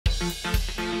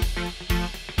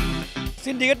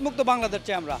Syndicate মুক্ত বাংলাদেশ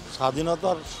চাই আমরা।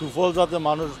 স্বাধীনতার সুফল যাতে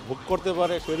মানুষ ভোগ করতে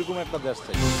পারে সেরকম একটা দেশ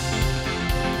চাই।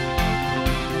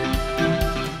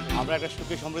 আমরা একটা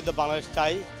সুখী সমৃদ্ধ বাংলাদেশ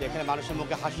চাই, যেখানে মানুষের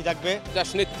মুখে হাসি থাকবে।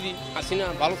 দেশনেত্রী হাসিনা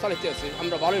ভালো চালাতে আছে,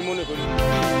 আমরা ভালোই মনে করি।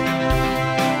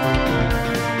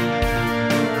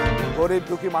 গরিব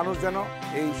দুঃখী মানুষ যেন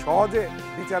এই সহজে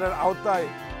বিচারের আওতায়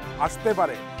আসতে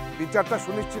পারে, বিচারটা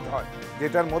সুনিশ্চিত হয়,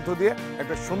 যেটার মধ্য দিয়ে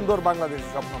একটা সুন্দর বাংলাদেশের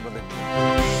স্বপ্ন আমরা দেখব।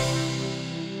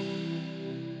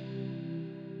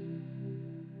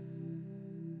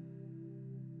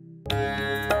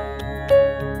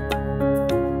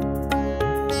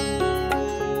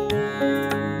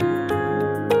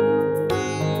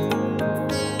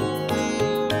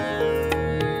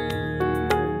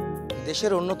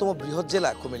 দেশের অন্যতম বৃহৎ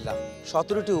জেলা কুমিল্লা,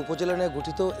 17টি উপজেলা নিয়ে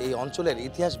গঠিত এই অঞ্চলের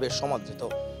ইতিহাস বেশ সমাদৃত।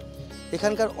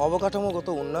 এখানকার অবকাঠামোগত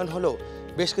উন্নয়ন হলেও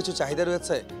বেশ কিছু চাহিদা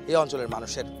রয়েছে এই অঞ্চলের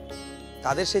মানুষের।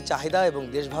 তাদের সেই চাহিদা এবং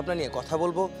দেশভাবনা নিয়ে কথা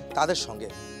বলবো তাদের সঙ্গে।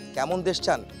 কেমন দেশ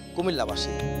চান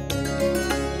কুমিল্লাবাসী?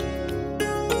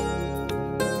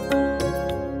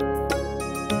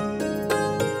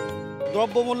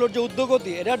 দ্রব্যমূল্যের যে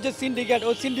উদ্যোগতি, এটার যে সিন্ডিকেট,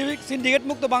 ওই সিন্ডিকেট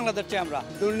মুক্ত বাংলাদেশ চাই আমরা।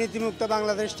 দুর্নীতিমুক্ত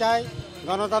বাংলাদেশ চাই,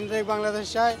 গণতান্ত্রিক বাংলাদেশ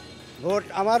চাই। ভোট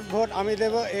আমার, ভোট আমি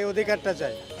দেব, এই অধিকারটা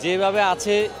চাই। যেভাবে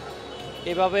আছে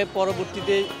এভাবে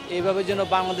পরবর্তীতে এইভাবে যেন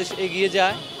বাংলাদেশ এগিয়ে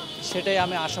যায়, সেটাই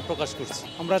আমি আশা প্রকাশ করছি।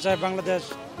 আমরা চাই বাংলাদেশ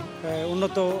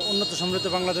উন্নত সমৃদ্ধ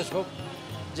বাংলাদেশ হোক,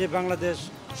 যে বাংলাদেশ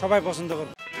সবাই পছন্দ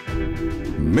করবে।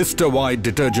 Mister white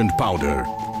detergent powder,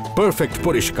 perfect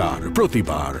পরিষ্কার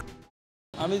প্রতিবার।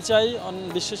 আমি চাই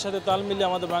বিশ্বের সাথে তাল মিলিয়ে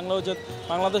আমাদের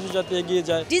বাংলাদেশ যাতে এগিয়ে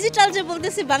যায়। ডিজিটাল যে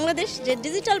বলতেছি বাংলাদেশ, যে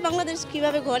ডিজিটাল বাংলাদেশ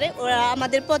কিভাবে গড়ে, ওরা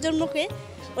আমাদের প্রজন্মকে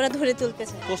ওরা ধরে তুলতে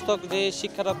চায়। পুস্তক যে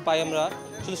শিক্ষাটা পাই আমরা,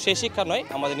 শুধু সেই শিক্ষা নয়,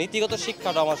 আমাদের নীতিগত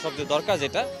শিক্ষাটা আমার সবচেয়ে দরকার,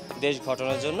 যেটা দেশ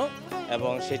গঠনের জন্য,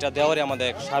 এবং সেটা দেওয়ারই আমাদের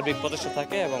সার্বিক প্রচেষ্টা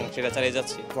থাকে এবং সেটা চালিয়ে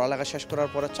যাচ্ছি। পড়ালেখা শেষ করার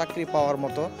পরে চাকরি পাওয়ার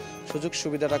মতো সুযোগ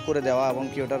সুবিধাটা করে দেওয়া এবং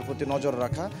কি ওটার প্রতি নজর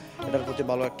রাখা, এটার প্রতি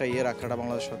ভালো একটা রাখাটা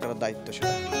বাংলাদেশ সরকারের দায়িত্ব।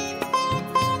 সেটা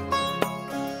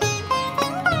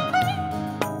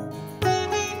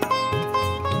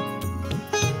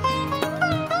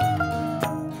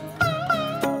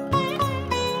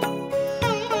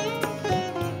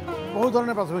বহু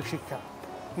ধরনের প্রাথমিক শিক্ষা,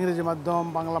 ইংরেজি মাধ্যম,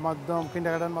 বাংলা মাধ্যম,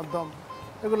 কিন্ডারগার্টেন মাধ্যম,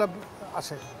 এগুলো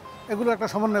আছে। এগুলো একটা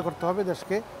সমন্বয় করতে হবে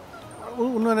দেশকে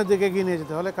উন্নয়নের দিকে এগিয়ে নিয়ে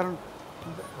যেতে হলে, কারণ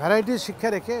ভ্যারাইটিস শিক্ষা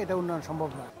রেখে এটা উন্নয়ন সম্ভব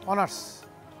নয়। অনার্স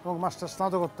এবং মাস্টার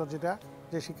স্নাতকোত্তর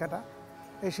যে শিক্ষাটা,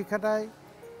 এই শিক্ষাটাই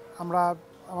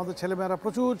আমাদের ছেলেমেয়েরা,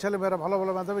 প্রচুর ছেলেমেয়েরা, ভালো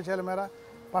ভালো মেধাবী ছেলেমেয়েরা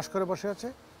পাশ করে বসে আছে,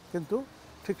 কিন্তু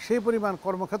ঠিক সেই পরিমাণ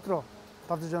কর্মক্ষেত্র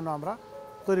তাদের জন্য আমরা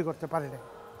তৈরি করতে পারি না।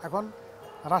 এখন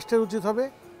রাষ্ট্রের উচিত হবে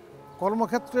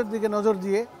কর্মক্ষেত্রের দিকে নজর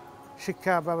দিয়ে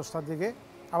শিক্ষা ব্যবস্থার দিকে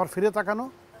আবার ফিরে তাকানো,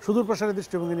 সুদূর প্রসারী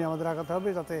দৃষ্টিভঙ্গি নিয়ে আমাদের আগাতে হবে,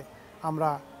 যাতে আমরা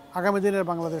আগামী দিনের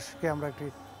বাংলাদেশকে আমরা একটি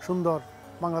সুন্দর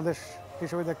বাংলাদেশ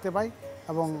হিসেবে দেখতে পাই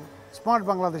এবং স্মার্ট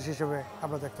বাংলাদেশ হিসেবে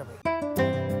আমরা দেখতে পাই।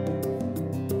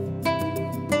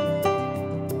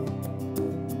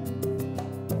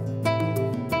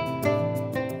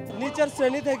 নিচের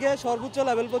শ্রেণী থেকে সর্বোচ্চ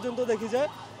লেভেল পর্যন্ত দেখি যে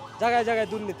জায়গায় জায়গায়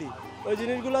দুর্নীতি, ওই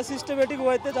জিনিসগুলো সিস্টেমেটিক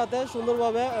ওয়েতে যাতে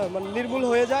সুন্দরভাবে নির্মূল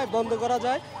হয়ে যায়, বন্ধ করা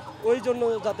যায়, ওই জন্য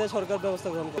যাতে সরকার ব্যবস্থা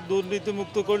গ্রহণ করে। দুর্নীতি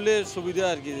মুক্ত করলে সুবিধা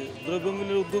আর কি।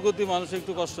 দ্রব্যমূল্যের উদ্যোগতি মানুষ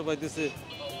একটু কষ্ট পাইতেছে,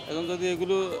 এখন যদি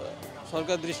এগুলো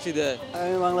সরকার দৃষ্টি দেয়।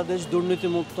 আমি বাংলাদেশ দুর্নীতি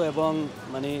মুক্ত এবং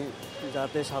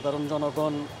যাতে সাধারণ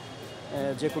জনগণ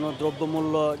যে কোনো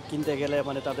দ্রব্যমূল্য কিনতে গেলে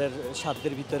তাদের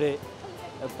সাধ্যের ভিতরে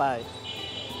পায়,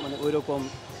 ওই রকম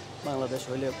বাংলাদেশ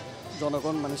হইলে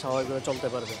জনগণ স্বাভাবিকভাবে চলতে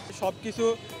পারবে। সব কিছু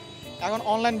এখন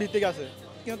অনলাইন ভিত্তিক আছে,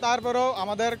 কিন্তু তারপরেও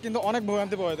আমাদের কিন্তু অনেক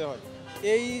ভোগান্তি পোহাতে হয়।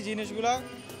 এই জিনিসগুলা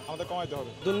আমাদের কমাইতে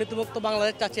হবে। দুর্নীতিমুক্ত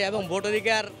বাংলাদেশ চাচ্ছে এবং ভোট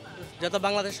অধিকার যত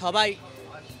বাংলাদেশ সবাই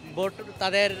ভোট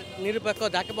তাদের নিরপেক্ষ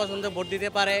যাকে পছন্দ ভোট দিতে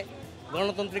পারে,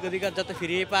 গণতান্ত্রিক অধিকার যাতে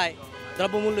ফিরিয়ে পায়,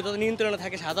 দ্রব্যমূল্য যত নিয়ন্ত্রণে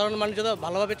থাকে, সাধারণ মানুষ যত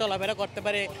ভালোভাবে চলাফেরা করতে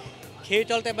পারে, খেয়ে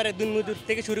চলতে পারে, দিনমজুর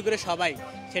থেকে শুরু করে সবাই,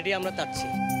 সেটি আমরা চাচ্ছি।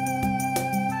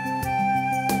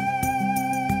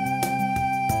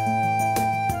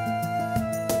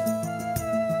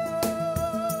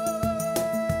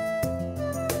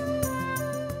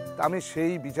 আমি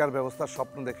সেই বিচার ব্যবস্থার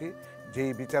স্বপ্ন দেখি,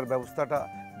 যেই বিচার ব্যবস্থাটা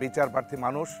বিচার প্রার্থী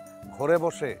মানুষ ঘরে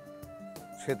বসে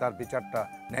সে তার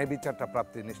ন্যায় বিচারটা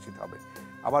প্রাপ্তি নিশ্চিত হবে।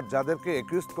 আবার যাদেরকে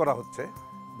অ্যাকিউজ করা হচ্ছে,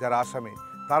 যারা আসামি,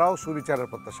 তারাও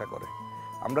সুবিচারের প্রত্যাশা করে।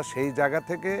 আমরা সেই জায়গা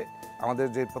থেকে আমাদের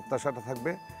যে প্রত্যাশাটা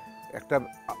থাকবে, একটা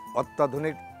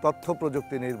অত্যাধুনিক তথ্য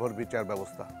প্রযুক্তি নির্ভর বিচার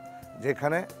ব্যবস্থা,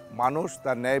 যেখানে মানুষ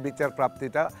তার ন্যায় বিচার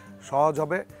প্রাপ্তিটা সহজ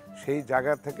হবে। সেই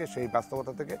জায়গা থেকে, সেই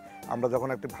বাস্তবতা থেকে আমরা যখন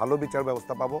একটি ভালো বিচার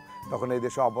ব্যবস্থা পাবো, তখন এই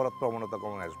দেশে অপরাধ প্রবণতা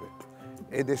কমে আসবে,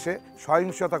 এই দেশে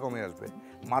সহিংসতা কমে আসবে।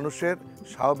 মানুষের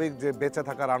স্বাভাবিক যে বেঁচে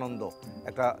থাকার আনন্দ,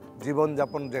 একটা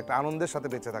জীবনযাপন যে একটা আনন্দের সাথে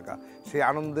বেঁচে থাকা, সেই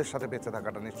আনন্দের সাথে বেঁচে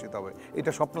থাকাটা নিশ্চিত হবে,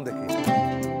 এটা স্বপ্ন দেখি।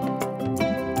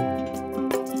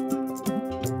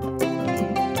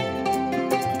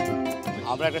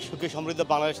 আমরা একটা সুখী সমৃদ্ধ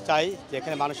বাংলাদেশ চাই,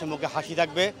 যেখানে মানুষের মুখে হাসি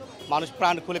থাকবে, মানুষ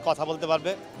প্রাণ খুলে কথা বলতে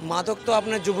পারবে। মাদক তো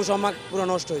আপনার যুব সমাজ পুরো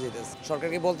নষ্ট হয়ে যেতেছে।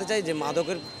 সরকারকে বলতে চাই যে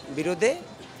মাদকের বিরুদ্ধে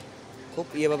খুব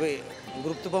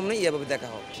গুরুত্বপূর্ণ দেখা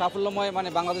হোক। সাফল্যময়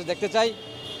বাংলাদেশ দেখতে চাই,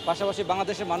 পাশাপাশি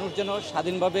বাংলাদেশের মানুষ যেন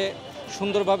স্বাধীনভাবে,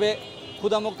 সুন্দরভাবে,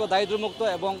 ক্ষুধামুক্ত, দারিদ্র্যমুক্ত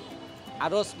এবং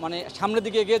আরও সামনের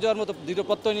দিকে এগিয়ে যাওয়ার মতো দৃঢ়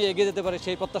প্রত্যয় নিয়ে এগিয়ে যেতে পারে,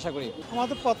 সেই প্রত্যাশা করি।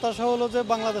 আমাদের প্রত্যাশা হলো যে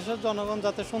বাংলাদেশের জনগণ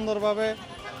যাতে সুন্দরভাবে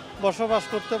বসবাস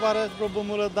করতে পারে,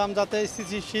 দ্রব্যমূল্যের দাম যাতে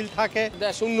স্থিতিশীল থাকে।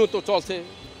 দেশ উন্নত চলছে,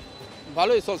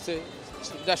 ভালোই চলছে,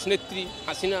 দেশ নেত্রী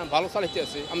হাসিনা ভালো চালাইতে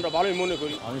আছে, আমরা ভালোই মনে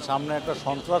করি। আমি সামনে একটা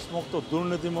সন্ত্রাসমুক্ত,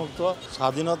 দুর্নীতিমুক্ত,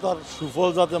 স্বাধীনতার সুফল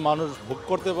যাতে মানুষ ভোগ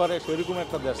করতে পারে সেরকম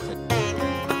একটা দেশ চাই।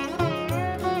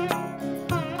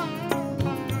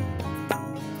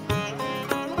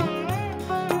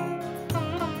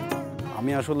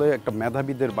 আমি আসলে একটা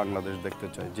মেধাবীদের বাংলাদেশ দেখতে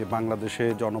চাই, যে বাংলাদেশে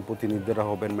জনপ্রতিনিধিরা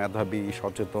হবেন মেধাবী,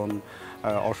 সচেতন,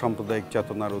 অসাম্প্রদায়িক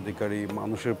চেতনার অধিকারী,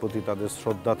 মানুষের প্রতি তাদের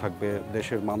শ্রদ্ধা থাকবে,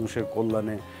 দেশের মানুষের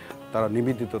কল্যাণে তারা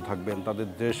নিবেদিত থাকবেন, তাদের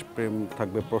দেশপ্রেম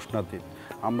থাকবে প্রশ্নাতীত।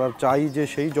 আমরা চাই যে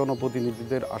সেই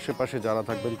জনপ্রতিনিধিদের আশেপাশে যারা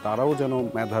থাকবেন তারাও যেন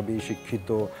মেধাবী, শিক্ষিত,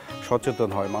 সচেতন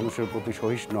হয়, মানুষের প্রতি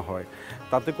সহিষ্ণু হয়।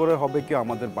 তাতে করে হবে কি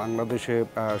আমাদের বাংলাদেশে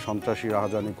সন্ত্রাসী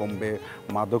রাহাজানি কমবে,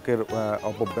 মাদকের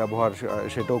অপব্যবহার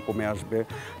সেটাও কমে আসবে।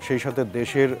 সেই সাথে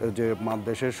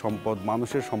দেশের সম্পদ,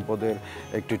 মানুষের সম্পদের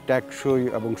একটি টেকসই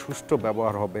এবং সুষ্ঠু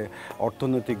ব্যবহার হবে।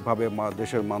 অর্থনৈতিকভাবে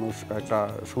দেশের মানুষ একটা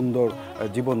সুন্দর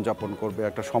জীবনযাপন করবে,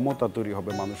 একটা সমতা তৈরি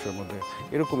হবে মানুষের মধ্যে।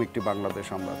 এরকম একটি বাংলাদেশ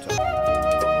আমরা চাই।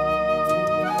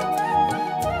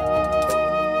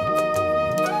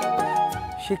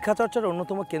 শিক্ষা চর্চার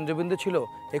অন্যতম কেন্দ্রবিন্দু ছিল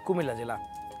এই কুমিল্লা জেলা,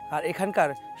 আর এখানকার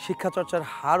শিক্ষা চর্চার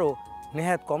হারও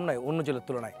নেহাত কম নয় অন্য জেলার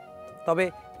তুলনায়। তবে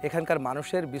এখানকার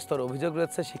মানুষের বিস্তর অভিযোগ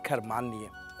রয়েছে শিক্ষার মান নিয়ে।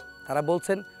 তারা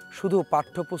বলছেন শুধু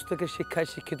পাঠ্যপুস্তকের শিক্ষায়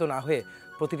শিক্ষিত না হয়ে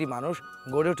প্রতিটি মানুষ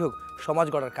গড়ে উঠুক সমাজ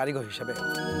গড়ার কারিগর হিসেবে।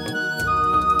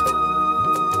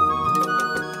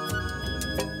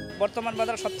 বর্তমান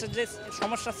বাজার সবচেয়ে যে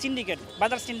সমস্যা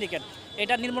বাজার সিন্ডিকেট,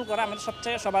 এটা নির্মূল করা আমাদের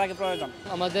সবচেয়ে সবার আগে প্রয়োজন।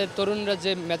 আমাদের তরুণরা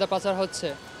যে মেধা পাচার হচ্ছে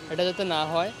এটা যাতে না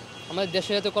হয়, আমাদের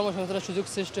দেশে যাতে কর্মসংস্থানের সুযোগ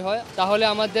সৃষ্টি হয়, তাহলে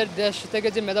আমাদের দেশ থেকে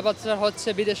যে মেধা পাচার হচ্ছে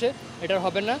বিদেশে এটা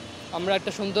হবে না। আমরা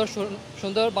একটা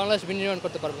সুন্দর বাংলাদেশ বিনির্মাণ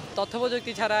করতে পারবো। তথ্য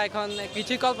প্রযুক্তি ছাড়া এখন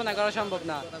কিছুই কল্পনা করা সম্ভব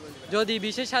না। যদি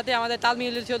বিশ্বের সাথে আমাদের তাল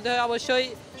মিলিয়ে চলতে হয়, অবশ্যই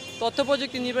তথ্য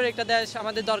প্রযুক্তি নির্ভর একটা দেশ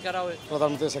আমাদের দরকার হবে।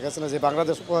 প্রধানমন্ত্রী শেখ হাসিনা যে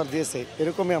বাংলাদেশ উপহার দিয়েছে,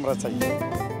 এরকমই আমরা চাই।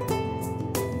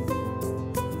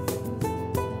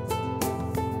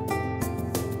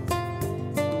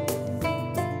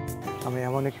 আমি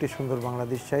এমন একটি সুন্দর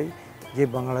বাংলাদেশ চাই, যে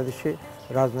বাংলাদেশে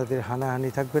রাজনীতির হানাহানি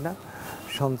থাকবে না,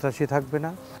 সন্ত্রাসী থাকবে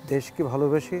না, দেশকে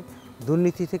ভালোবেসে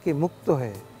দুর্নীতি থেকে মুক্ত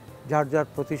হয়ে যার যার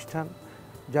প্রতিষ্ঠান,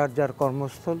 যার যার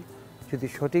কর্মস্থল যদি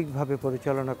সঠিকভাবে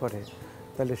পরিচালনা করে,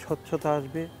 তাহলে স্বচ্ছতা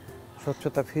আসবে,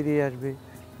 স্বচ্ছতা ফিরিয়ে আসবে,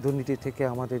 দুর্নীতি থেকে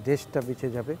আমাদের দেশটা বেঁচে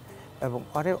যাবে এবং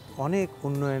আরও অনেক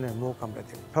উন্নয়নের মুখ আমরা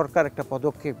দেখব। সরকার একটা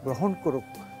পদক্ষেপ গ্রহণ করুক,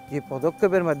 যে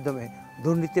পদক্ষেপের মাধ্যমে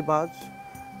দুর্নীতিবাজ,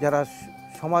 যারা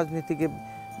সমাজনীতিকে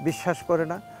বিশ্বাস করে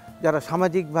না, যারা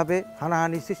সামাজিকভাবে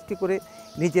হানাহানি সৃষ্টি করে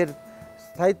নিজের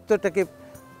স্থায়িত্বটাকে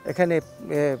এখানে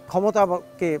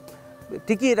ক্ষমতাকে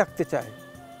টিকিয়ে রাখতে চায়,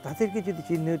 তাদেরকে যদি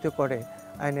চিহ্নিত করে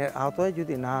আইনের আওতায়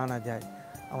যদি না আনা যায়,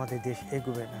 আমাদের দেশ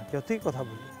এগোবে না, যতই কথা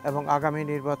বলি। এবং আগামী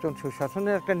নির্বাচন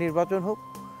সুশাসনের একটা নির্বাচন হোক,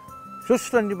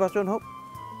 সুষ্ঠু নির্বাচন হোক,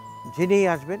 যিনিই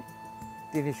আসবেন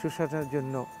তিনি সুশাসনের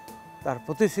জন্য তার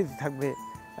প্রতিশ্রুতি থাকবে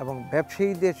এবং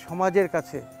ব্যবসায়ীদের সমাজের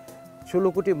কাছে, 16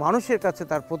 কোটি মানুষের কাছে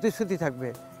তার প্রতিশ্রুতি থাকবে,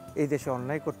 এই দেশে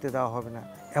অন্যায় করতে দেওয়া হবে না।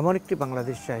 এমন একটি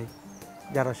বাংলাদেশ চাই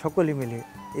যারা সকলে মিলে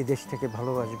এই দেশটাকে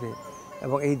ভালোবাসবে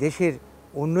এবং এই দেশের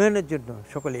উন্নয়নের জন্য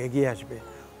সকলে এগিয়ে আসবে।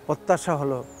 প্রত্যাশা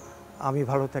হলো আমি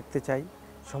ভালো থাকতে চাই,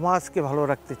 সমাজকে ভালো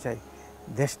রাখতে চাই,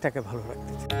 দেশটাকে ভালো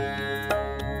রাখতে চাই।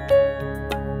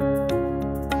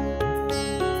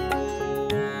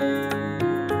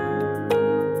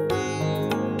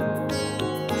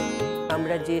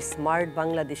 আমরা যে স্মার্ট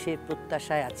বাংলাদেশের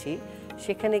প্রত্যাশায় আছি,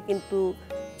 সেখানে কিন্তু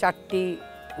 4টি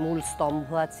মূল স্তম্ভ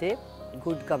আছে।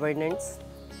 গুড গভর্নেন্স,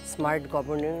 স্মার্ট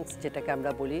গভর্নেন্স যেটাকে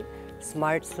আমরা বলি,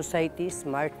 স্মার্ট সোসাইটি,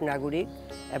 স্মার্ট নাগরিক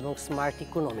এবং স্মার্ট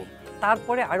ইকোনমি।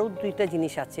 তারপরে আরও 2টা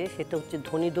জিনিস আছে, সেটা হচ্ছে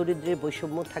ধনী দরিদ্রের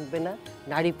বৈষম্য থাকবে না,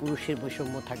 নারী পুরুষের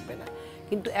বৈষম্য থাকবে না।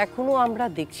 কিন্তু এখনও আমরা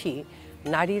দেখছি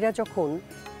নারীরা যখন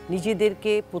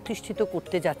নিজেদেরকে প্রতিষ্ঠিত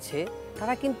করতে যাচ্ছে,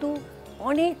 তারা কিন্তু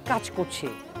অনেক কাজ করছে,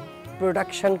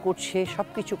 প্রোডাকশন করছে, সব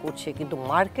কিছু করছে, কিন্তু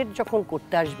মার্কেট যখন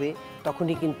করতে আসবে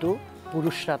তখনই কিন্তু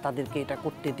পুরুষরা তাদেরকে এটা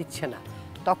করতে দিচ্ছে না,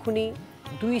 তখনই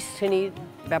দুই শ্রেণীর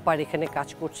ব্যাপার এখানে কাজ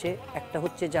করছে। একটা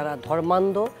হচ্ছে যারা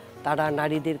ধর্মান্ধ, তারা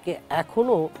নারীদেরকে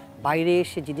এখনও বাইরে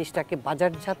এসে জিনিসটাকে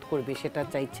বাজারজাত করবে সেটা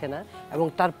চাইছে না, এবং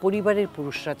তার পরিবারের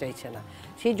পুরুষরা চাইছে না।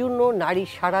 সেই জন্য নারী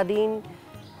সারাদিন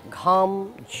ঘাম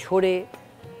ঝরে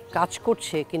কাজ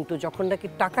করছে, কিন্তু যখন নাকি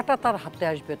টাকাটা তার হাতে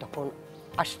আসবে তখন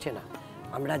আসছে না।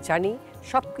 আমরা জানি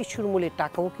সব কিছুর মূলে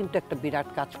টাকাও কিন্তু একটা বিরাট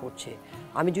কাজ করছে।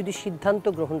 আমি যদি সিদ্ধান্ত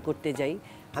গ্রহণ করতে যাই,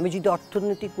 আমি যদি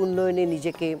অর্থনৈতিক উন্নয়নে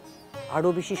নিজেকে আরও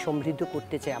বেশি সমৃদ্ধ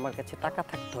করতে চাই, আমার কাছে টাকা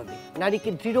থাকতে হবে। নারীকে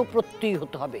দৃঢ় প্রত্যয়ী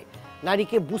হতে হবে,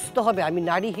 নারীকে বুঝতে হবে আমি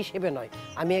নারী হিসেবে নয়,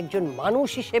 আমি একজন মানুষ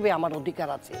হিসেবে আমার অধিকার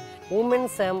আছে।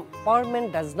 Women's empowerment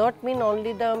does not mean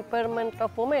only the empowerment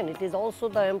of women, it is also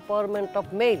the empowerment of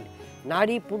mail.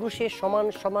 নারী পুরুষের সমান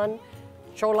সমান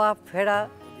চলাফেরা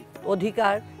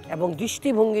অধিকার এবং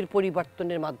দৃষ্টিভঙ্গির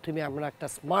পরিবর্তনের মাধ্যমে আমরা একটা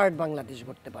স্মার্ট বাংলাদেশ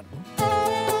গড়তে পারবো।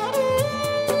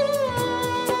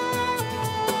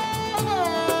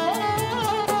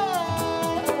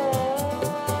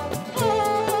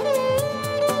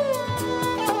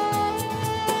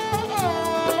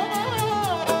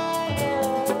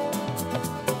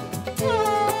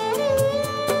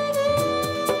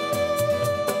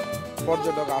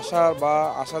 পর্যটক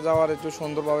আসা যাওয়ার একটু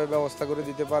সুন্দরভাবে ব্যবস্থা করে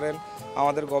দিতে পারেন,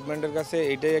 আমাদের গভর্নমেন্টের কাছে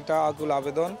এটাই একটা আকুল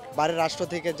আবেদন। বাইরের রাষ্ট্র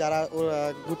থেকে যারা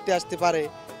ঘুরতে আসতে পারে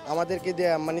আমাদেরকে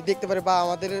মানে দেখতে পারে, বা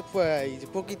আমাদের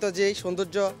প্রকৃত যে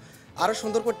সৌন্দর্য আরও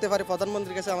সুন্দর করতে পারে,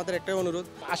 প্রধানমন্ত্রীর কাছে আমাদের একটাই অনুরোধ।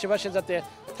 আশেপাশে যাতে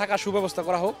থাকার সুব্যবস্থা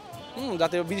করা হোক,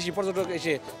 যাতে বিদেশি পর্যটক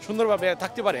এসে সুন্দরভাবে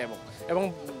থাকতে পারে এবং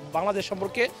বাংলাদেশ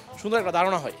সম্পর্কে সুন্দর একটা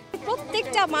ধারণা হয়।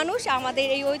 প্রত্যেকটা মানুষ আমাদের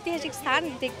এই ঐতিহাসিক স্থান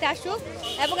দেখতে আসুক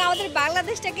এবং আমাদের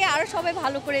বাংলাদেশটাকে আরও সবাই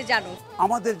ভালো করে জানুক।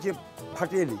 আমাদের যে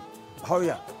ভাটিয়ালি,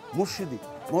 ভাওয়া, মুর্শিদি,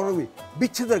 মরমী,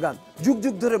 বিচ্ছেদের গান যুগ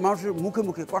যুগ ধরে মানুষের মুখে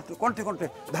মুখে কণ্ঠে কণ্ঠে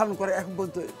ধারণ করে এখন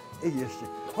পর্যন্ত এগিয়ে এসছে।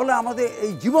 ফলে আমাদের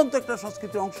এই জীবন্ত একটা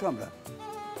সংস্কৃতির অংশ আমরা,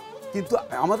 কিন্তু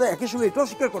আমাদের একই সঙ্গে এটাও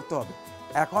স্বীকার করতে হবে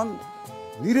এখন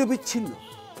নিরবিচ্ছিন্ন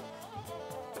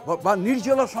বা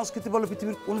নির্জলা সংস্কৃতি বলে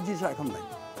পৃথিবীর কোনো জিনিস এখন নাই।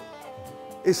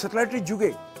 এই স্যাটেলাইটের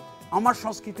যুগে আমার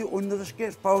সংস্কৃতি অন্য দেশকে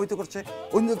প্রভাবিত করছে,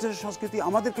 অন্য দেশের সংস্কৃতি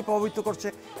আমাদেরকে প্রভাবিত করছে।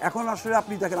 এখন আসলে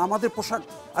আপনি দেখেন আমাদের পোশাক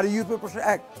আর ইউরোপের পোশাক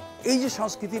এক, এই যে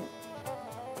সংস্কৃতির,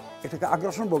 এটাকে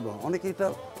আগ্রাসন বলবো, অনেকে এটা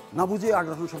না বুঝে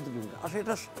আগ্রাসন শব্দ বলবে, আসলে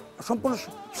এটা সম্পূর্ণ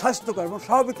স্বাস্থ্যকর এবং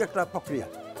স্বাভাবিক একটা প্রক্রিয়া,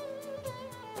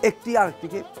 একটি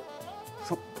আরেকটিকে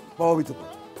প্রভাবিত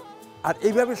করে। আর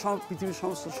এইভাবে পৃথিবীর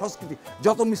সমস্ত সংস্কৃতি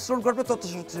যত মিশ্রণ করবে তত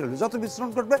শক্তিশালী হবে, যত মিশ্রণ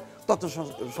করবে তত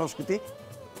সংস্কৃতি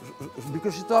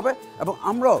বিকশিত হবে, এবং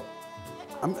আমরাও,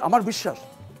 আমার বিশ্বাস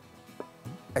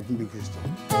একদিন বিকশিত হবে।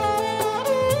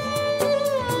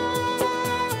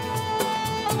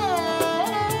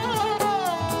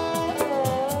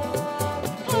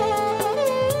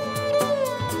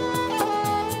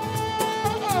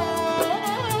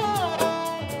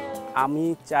 আমি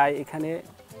চাই এখানে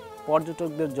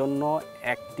পর্যটকদের জন্য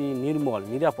একটি নির্মল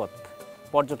নিরাপদ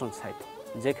পর্যটন সাইট,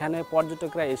 যেখানে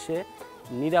পর্যটকরা এসে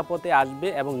নিরাপদে আসবে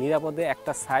এবং নিরাপদে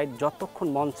একটা সাইট যতক্ষণ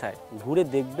মন চায় ঘুরে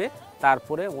দেখবে,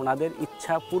 তারপরে ওনাদের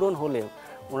ইচ্ছা পূরণ হলেও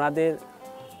ওনাদের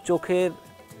চোখের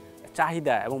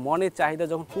চাহিদা এবং মনের চাহিদা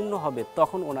যখন পূর্ণ হবে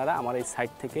তখন ওনারা আমার এই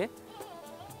সাইট থেকে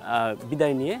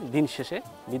বিদায় নিয়ে, দিন শেষে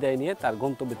বিদায় নিয়ে তার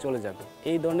গন্তব্যে চলে যাবে।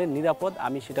 এই ধরনের নিরাপদ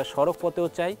আমি সেটা সড়ক পথেও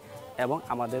চাই এবং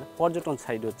আমাদের পর্যটন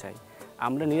সাইটেও চাই।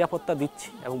 আমরা নিরাপত্তা দিচ্ছি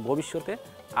এবং ভবিষ্যতে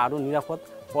আরও নিরাপদ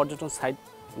পর্যটন সাইট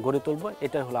গড়ে তুলব,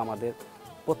 এটাই হলো আমাদের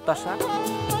প্রত্যাশা।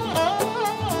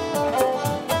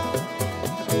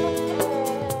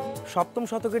 সপ্তম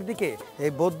শতকের দিকে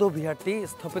এই বৌদ্ধ বিহারটি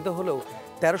স্থাপিত হলেও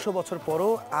 ১৩০০ বছর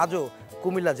পরও আজও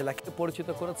কুমিল্লা জেলাকে পরিচিত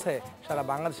করেছে সারা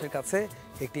বাংলাদেশের কাছে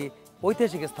একটি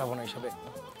ঐতিহাসিক স্থাপনা হিসেবে।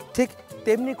 ঠিক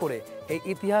তেমনি করে এই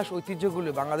ইতিহাস ঐতিহ্যগুলি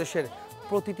বাংলাদেশের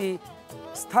প্রতিটি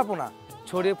স্থাপনা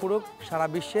ছড়িয়ে পড়ুক, সারা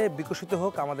বিশ্বে বিকশিত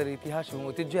হোক আমাদের ইতিহাস এবং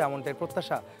ঐতিহ্য, এমনটাই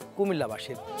প্রত্যাশা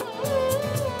কুমিল্লাবাসীর।